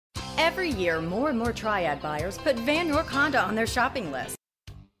Every year, more and more Triad buyers put Vann York Honda on their shopping list.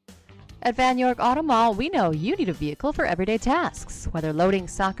 At Vann York Auto Mall, we know you need a vehicle for everyday tasks. Whether loading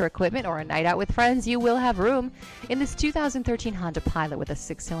soccer equipment or a night out with friends, you will have room in this 2013 Honda Pilot with a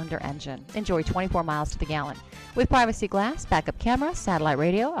 6-cylinder engine. Enjoy 24 miles to the gallon. With privacy glass, backup camera, satellite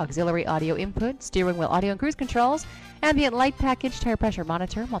radio, auxiliary audio input, steering wheel audio and cruise controls, ambient light package, tire pressure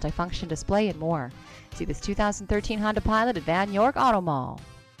monitor, multifunction display, and more. See this 2013 Honda Pilot at Vann York Auto Mall.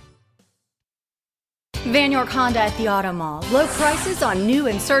 Vann York Honda at the Auto Mall. Low prices on new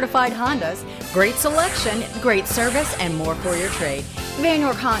and certified Hondas, great selection, great service, and more for your trade. Vann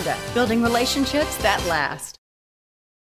York Honda, building relationships that last.